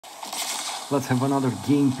Let's have another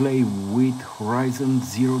gameplay with Horizon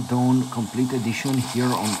Zero Dawn Complete Edition here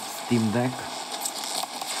on Steam Deck.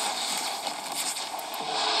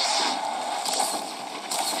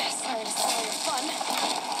 Sorry to spoil your fun.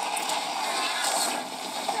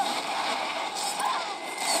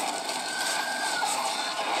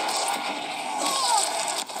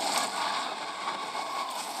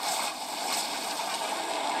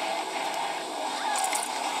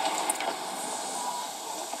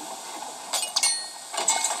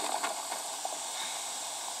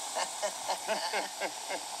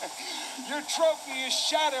 Your trophy is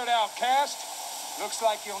shattered, outcast. Looks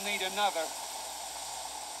like you'll need another.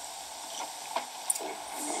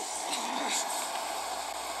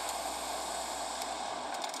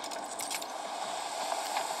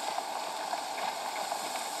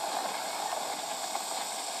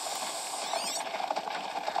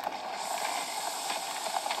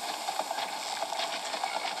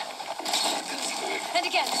 And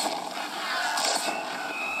again.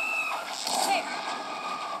 There.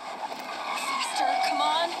 Faster, come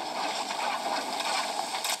on.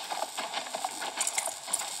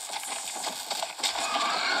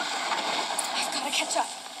 I've got to catch up.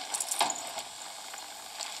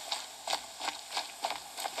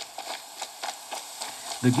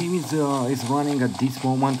 The game is running at this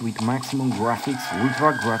moment with maximum graphics,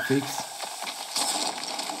 ultra graphics.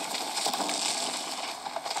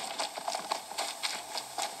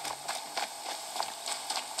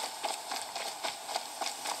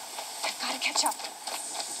 I've got to catch up.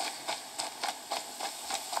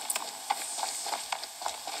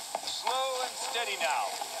 Slow and steady now.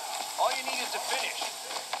 All you need is to finish.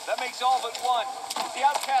 That makes all but one. Is the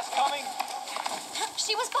outcast coming?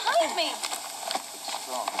 She was behind me.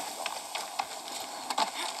 Strong.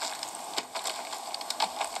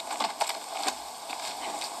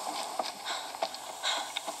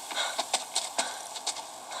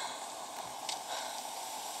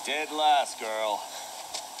 Dead last, girl.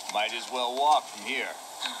 Might as well walk from here.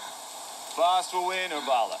 Boss will win,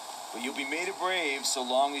 Urbala, but you'll be made a brave so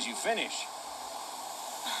long as you finish.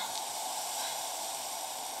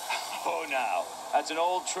 Oh, now, that's an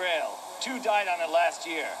old trail. 2 died on it last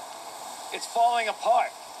year. It's falling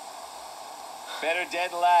apart. Better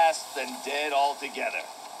dead last than dead altogether.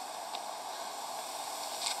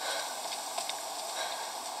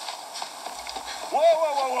 Whoa,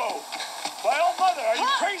 whoa, whoa, whoa! My old mother, are you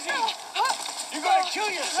crazy? You're gonna kill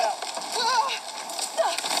yourself!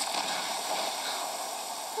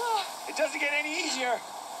 It doesn't get any easier.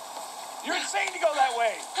 You're insane to go that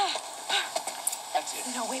way. That's it.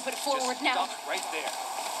 No way but forward Just now. stop right there.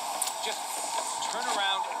 Just turn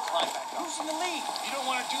around and climb back up. Who's in the lead? You don't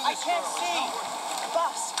want to do I this, can't girl. It's see. not worth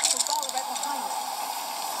Boss, there's Bala right behind us.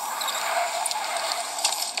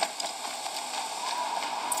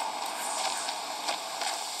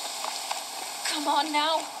 Come on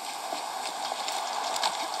now.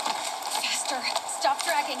 Faster. Stop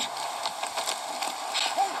dragging.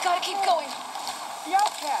 Gotta keep going. The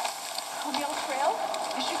outcast. On the old trail?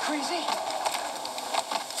 Is she crazy?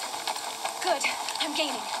 Good. I'm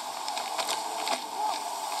gaining.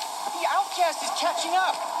 The outcast is catching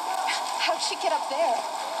up. How'd she get up there?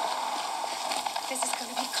 This is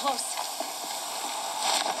gonna be close.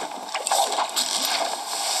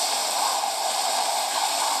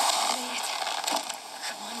 Made it.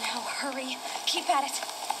 Come on now, hurry. Keep at it.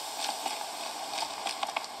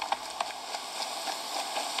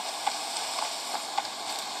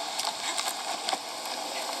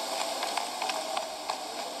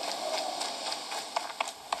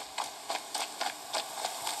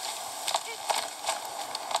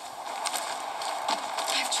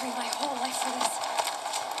 I've trained my whole life for this.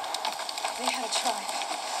 They had a tribe,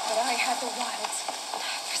 but I had the wilds.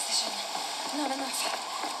 Precision. Not enough.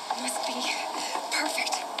 Must be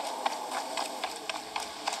perfect.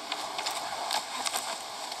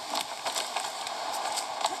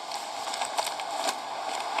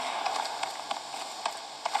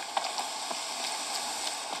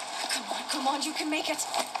 Come on, you can make it.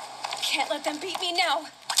 Can't let them beat me now.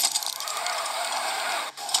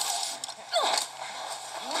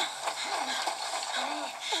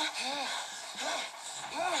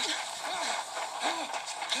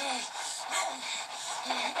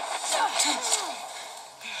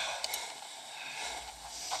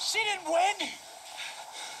 She didn't win.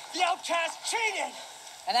 The outcast cheated.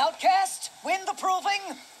 An outcast win the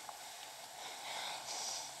proving?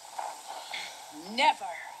 Never.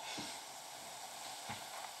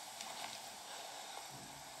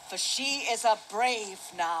 For she is a brave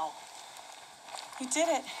now. You did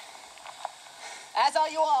it. As are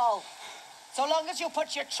you all. So long as you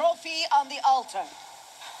put your trophy on the altar.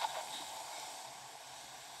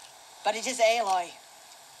 But it is Aloy,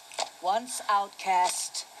 once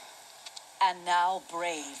outcast and now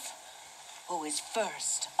brave, who is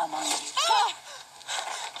first among you. Ah!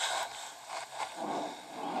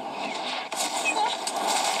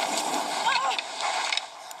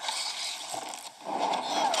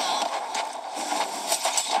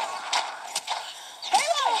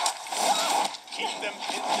 Keep them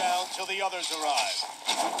pinned down till the others arrive.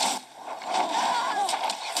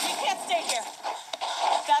 We can't stay here.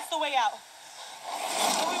 That's the way out.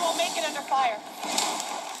 Or we won't make it under fire.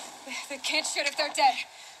 They can't shoot if they're dead.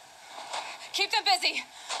 Keep them busy.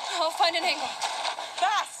 I'll find an angle.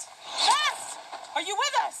 Fast! Fast! Are you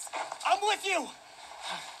with us? I'm with you!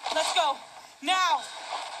 Let's go. Now!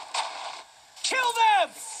 Kill them!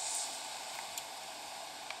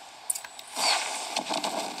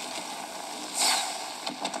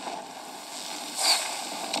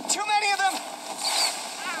 Too many of them!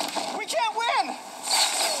 We can't win!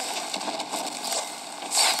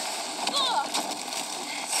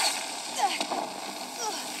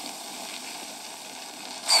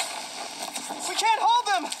 We can't hold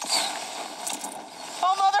them!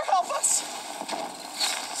 Oh, Mother, help us!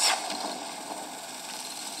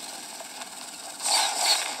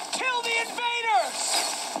 Kill the invaders!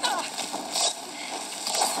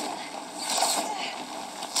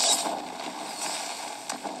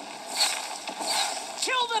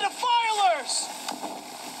 Kill the defilers!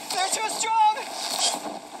 They're too strong!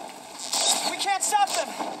 We can't stop them!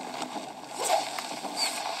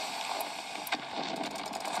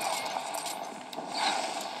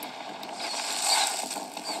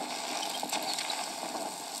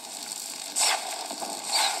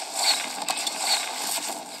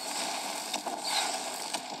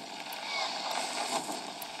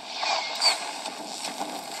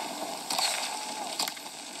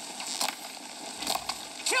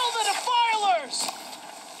 Kill the defilers!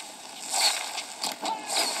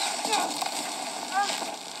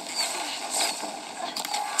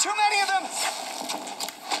 Too many of them!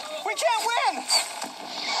 We can't win!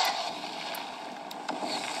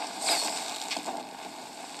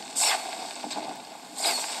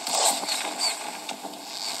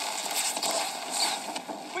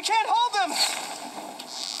 We can't hold them!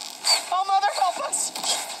 Oh, Mother, help us!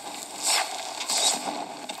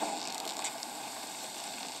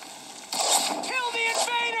 Kill the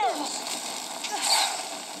invaders!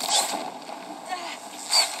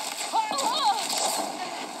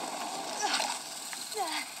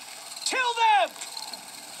 Kill them!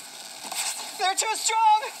 They're too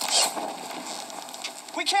strong!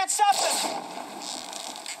 We can't stop them!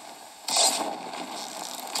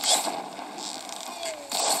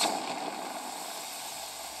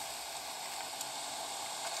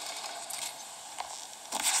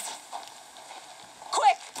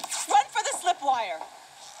 Quick! Run for the slip wire!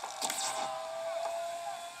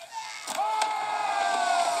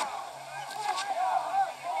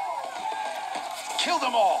 Kill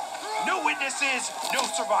them all! No witnesses, no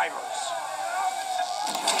survivors!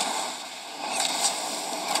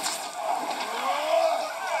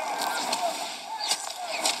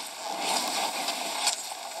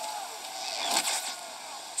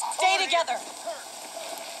 Stay together!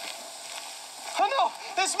 Oh no!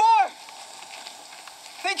 There's more!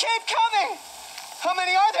 They keep coming! How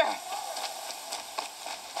many are there?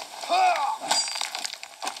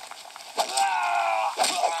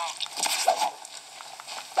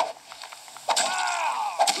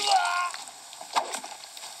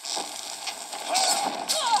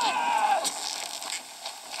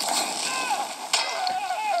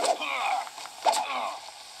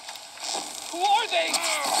 Who are they?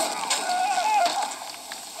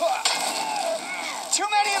 Too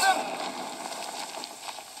many of them!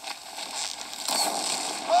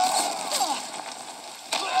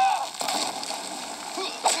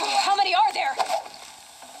 How many are there?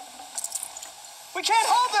 We can't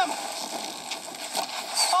hold them!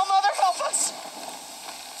 Oh, Mother, help us!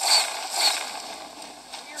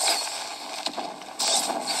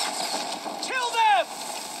 Kill them!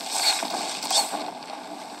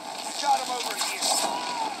 Got him over here.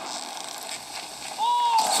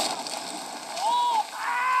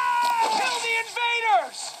 Kill the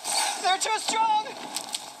invaders! They're too strong!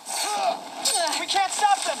 We can't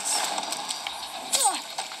stop them!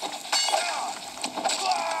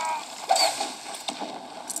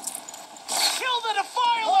 Kill the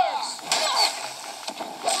defilers!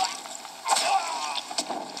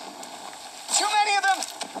 Too many of them!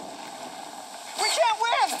 We can't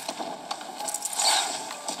win!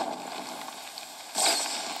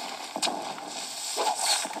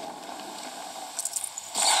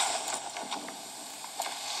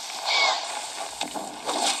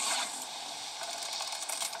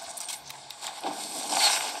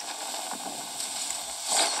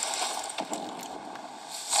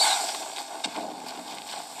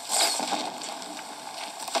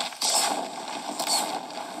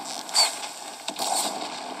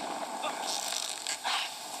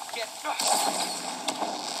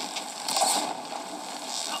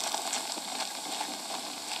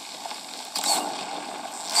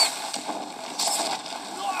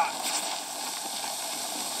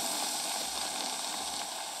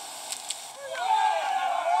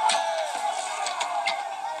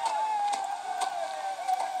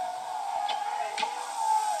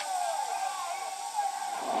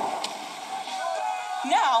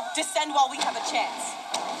 Now, descend while we have a chance.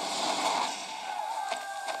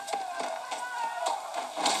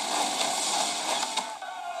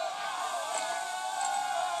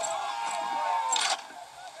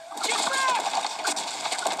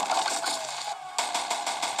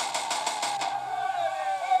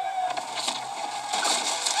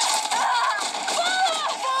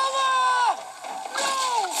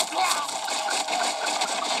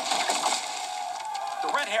 The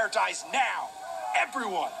red hair dies now.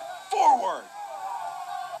 Everyone, forward.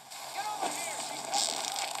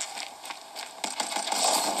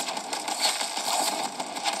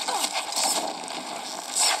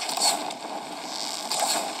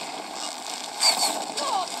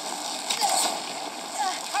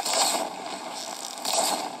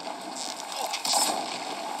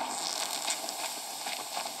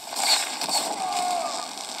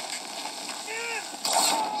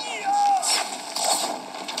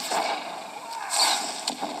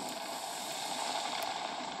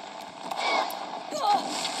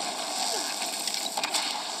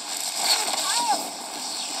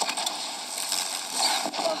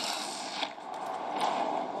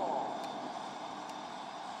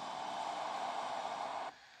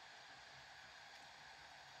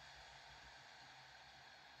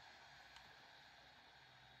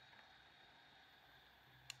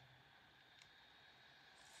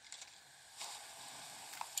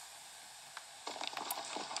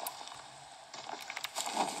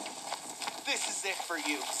 This is it for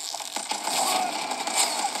you.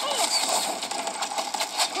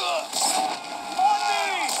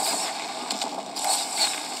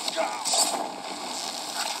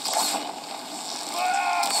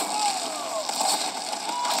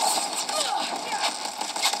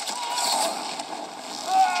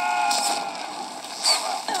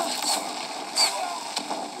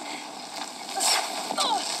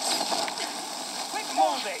 Quick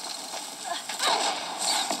molding.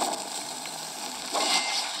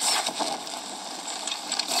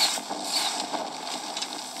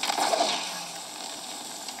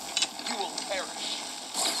 You will perish.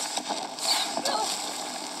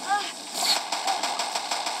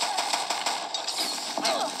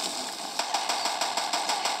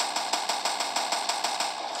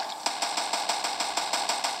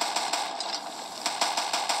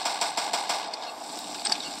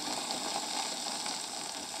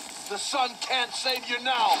 The sun can't save you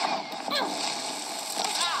now.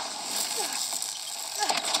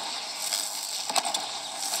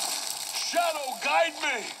 Shadow, guide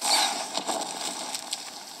me.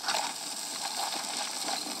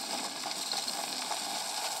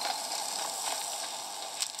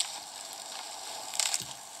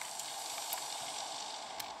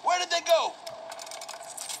 Where did they go?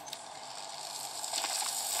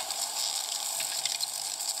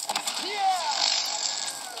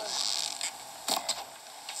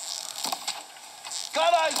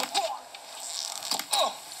 Got eyes upon.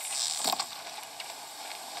 Oh.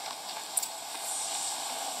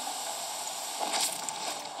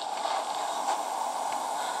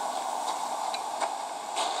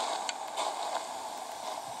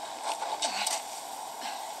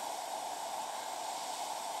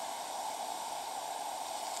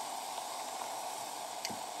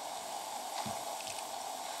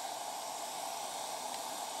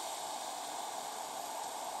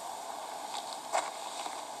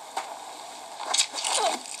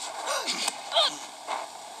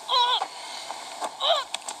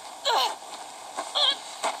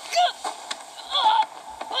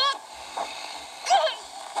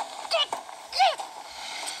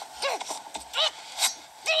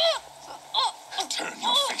 Turn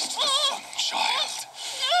your face to the sun, child.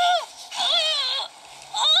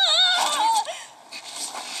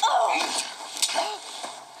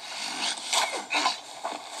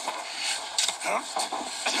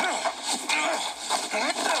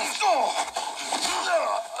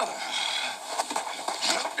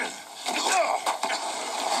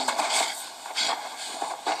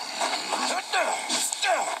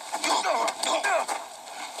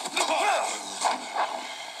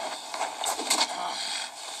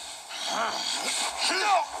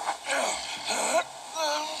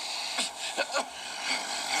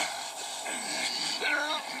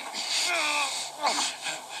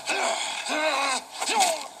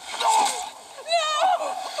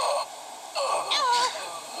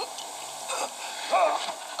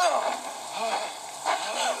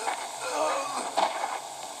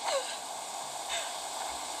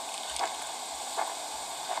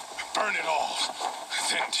 Burn it all,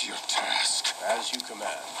 then to your task. As you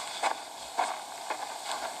command.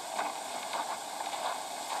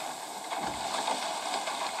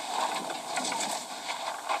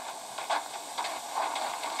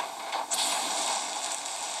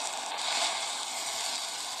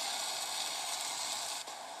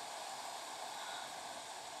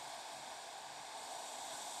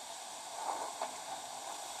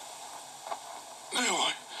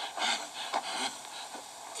 Aloy.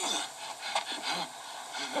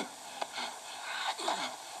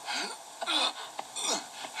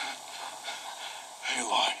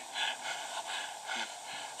 Aloy.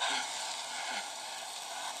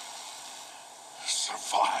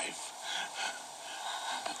 Survive.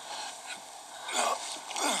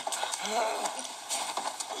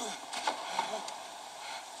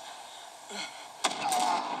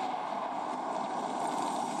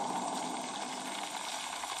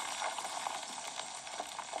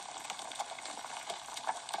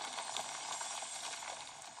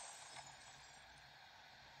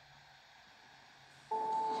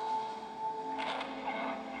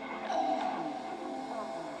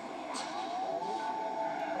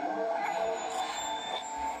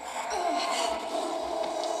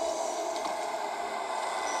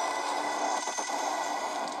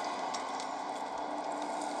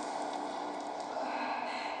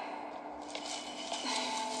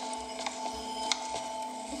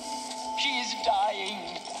 She is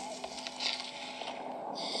dying.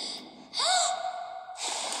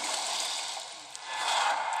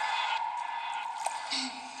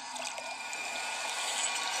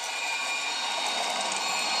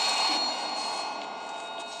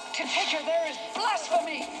 To take her there is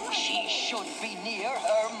blasphemy. She should be near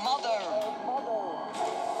her mother.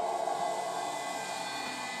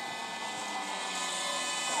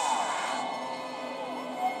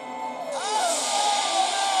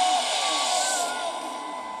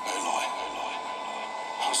 Aloy.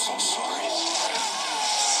 I'm so sorry.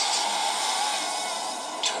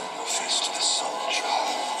 Turn your face to the sun,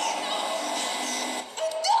 child.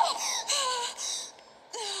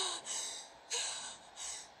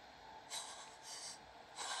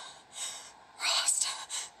 Rost.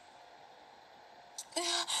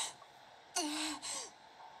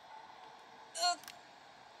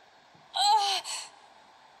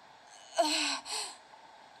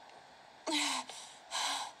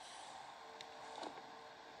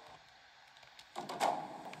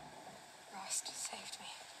 Rost saved me.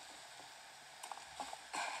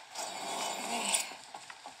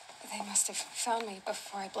 They must have found me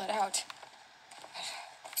before I bled out.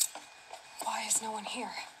 But why is no one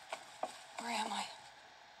here? Where am I?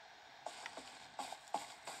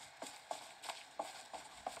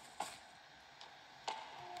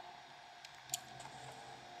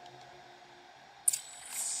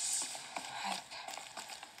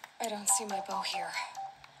 I don't see my bow here.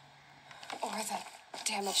 Or that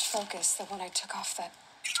damaged focus, the one I took off that...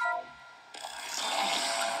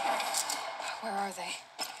 Where are they?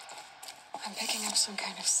 I'm picking up some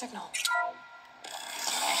kind of signal.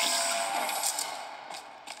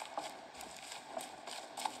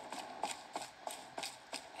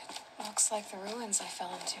 It looks like the ruins I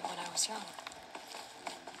fell into when I was young.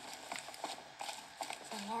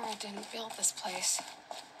 The Nora didn't build this place.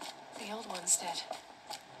 The old ones did.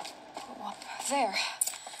 Well, there.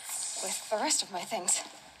 With the rest of my things.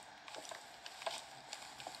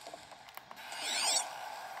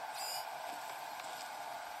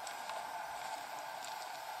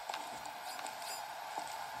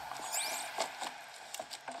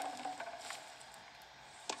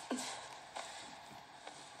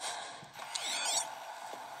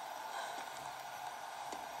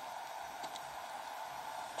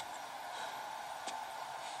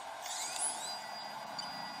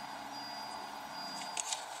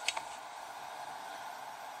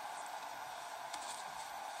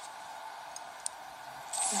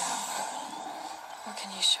 Now, what can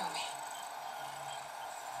you show me?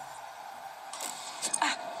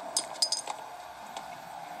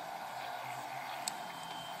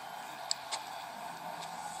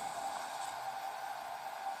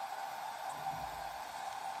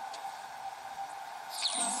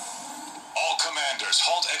 All commanders,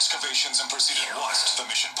 halt excavations and proceed at once to the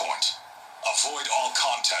mission point. Avoid all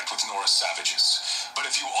contact with Nora savages. But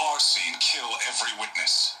if you are seen, kill every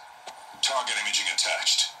witness. Target imaging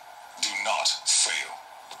attached. Do not fail.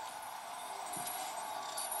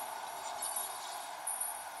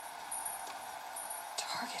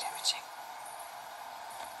 Target imaging.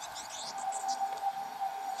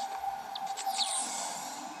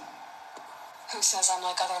 Who says I'm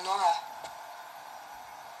like other Nora?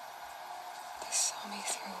 They saw me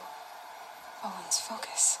through Owen's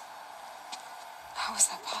focus. How is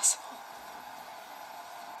that possible?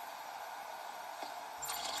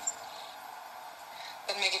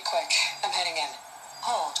 Then make it quick. I'm heading in.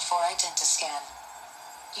 Hold for identiscan.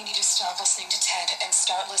 You need to stop listening to Ted and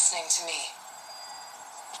start listening to me.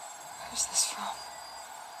 Who's this from?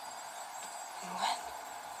 And when?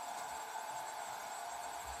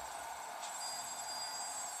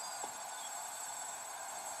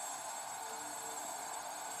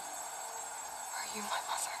 you my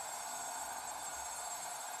mother?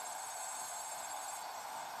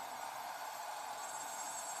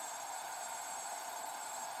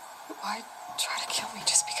 Why try to kill me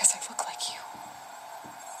just because I look like you?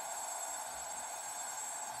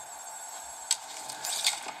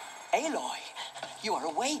 Aloy, you are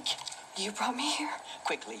awake. You brought me here?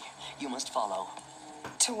 Quickly, you must follow.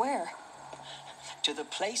 To where? To the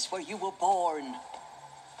place where you were born.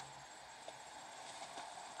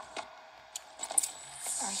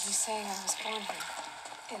 Are you saying I was born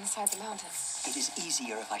here, inside the mountain? It is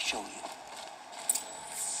easier if I show you.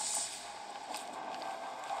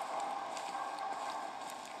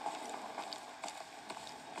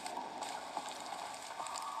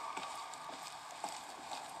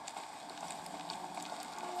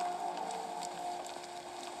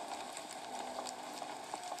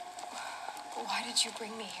 Why did you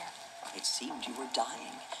bring me here? It seemed you were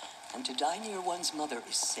dying, and to die near one's mother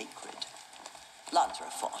is sacred.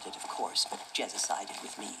 Lantra fought it, of course, but Jezza sided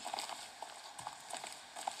with me.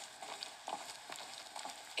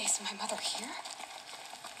 Is my mother here?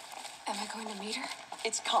 Am I going to meet her?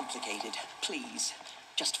 It's complicated. Please,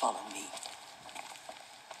 just follow me.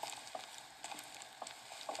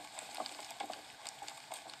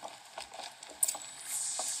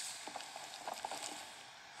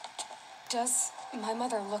 Does my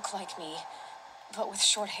mother look like me, but with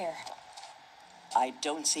short hair? I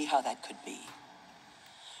don't see how that could be.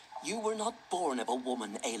 You were not born of a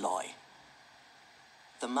woman, Aloy.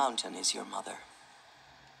 The mountain is your mother.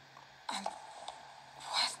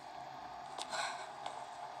 What?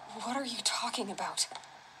 What are you talking about?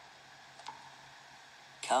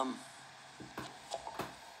 Come.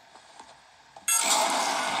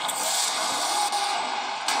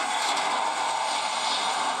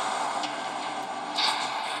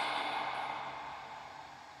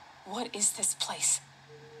 What is this place?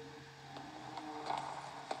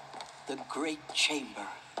 The great chamber,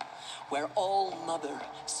 where All Mother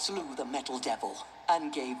slew the metal devil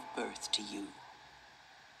and gave birth to you.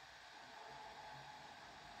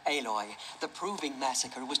 Aloy, the Proving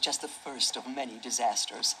Massacre was just the first of many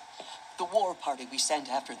disasters. The war party we sent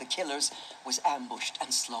after the killers was ambushed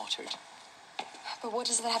and slaughtered. But what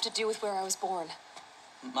does that have to do with where I was born?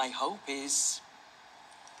 My hope is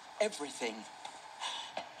everything.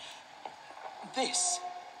 This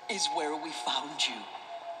is where we found you.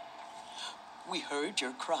 We heard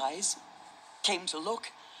your cries, came to look,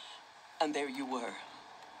 and there you were.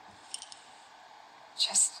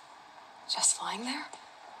 Just lying there?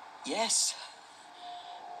 Yes,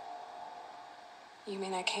 You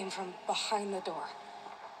mean I came from behind the door?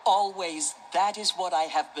 always that is what I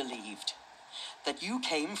have believed. That you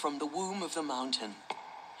came from the womb of the mountain.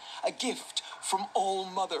 A gift from All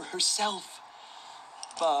Mother herself.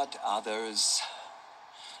 But others,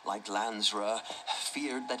 like Lansra,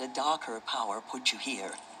 feared that a darker power put you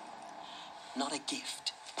here. Not a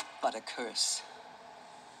gift, but a curse.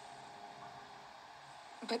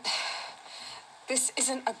 But this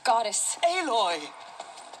isn't a goddess. Aloy!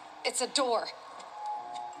 It's a door.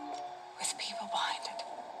 With people behind it.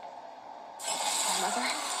 My mother?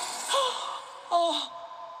 Oh,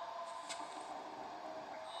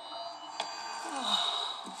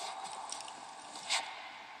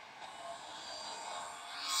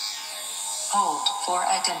 Hold for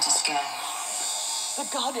identiscan. the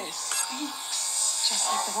goddess speaks.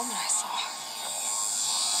 Just like the woman I saw.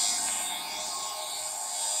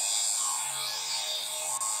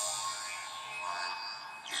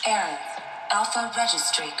 Error. Alpha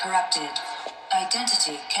registry corrupted.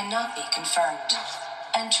 Identity cannot be confirmed.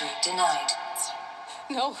 Entry denied.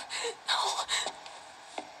 No.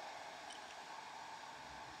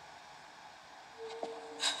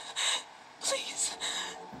 Please.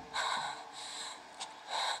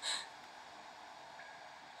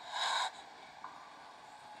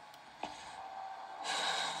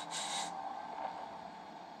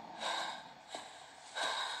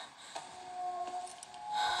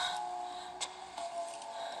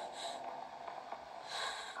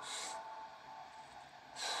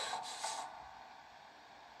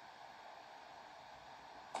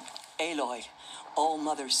 Aloy, All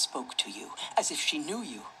Mother spoke to you, as if she knew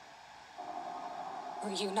you.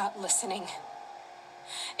 Were you not listening?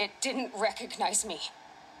 It didn't recognize me.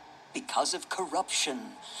 Because of corruption,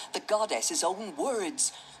 the goddess's own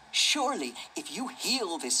words. Surely, if you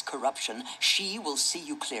heal this corruption, she will see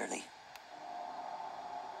you clearly.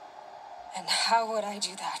 And how would I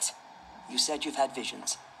do that? You said you've had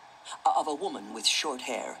visions of a woman with short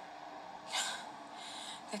hair.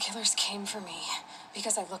 The killers came for me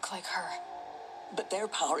because I look like her. But their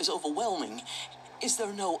power is overwhelming. Is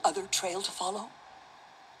there no other trail to follow?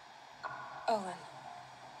 Olin.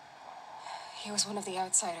 He was one of the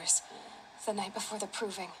outsiders. The night before the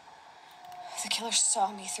proving. The killer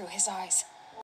saw me through his eyes.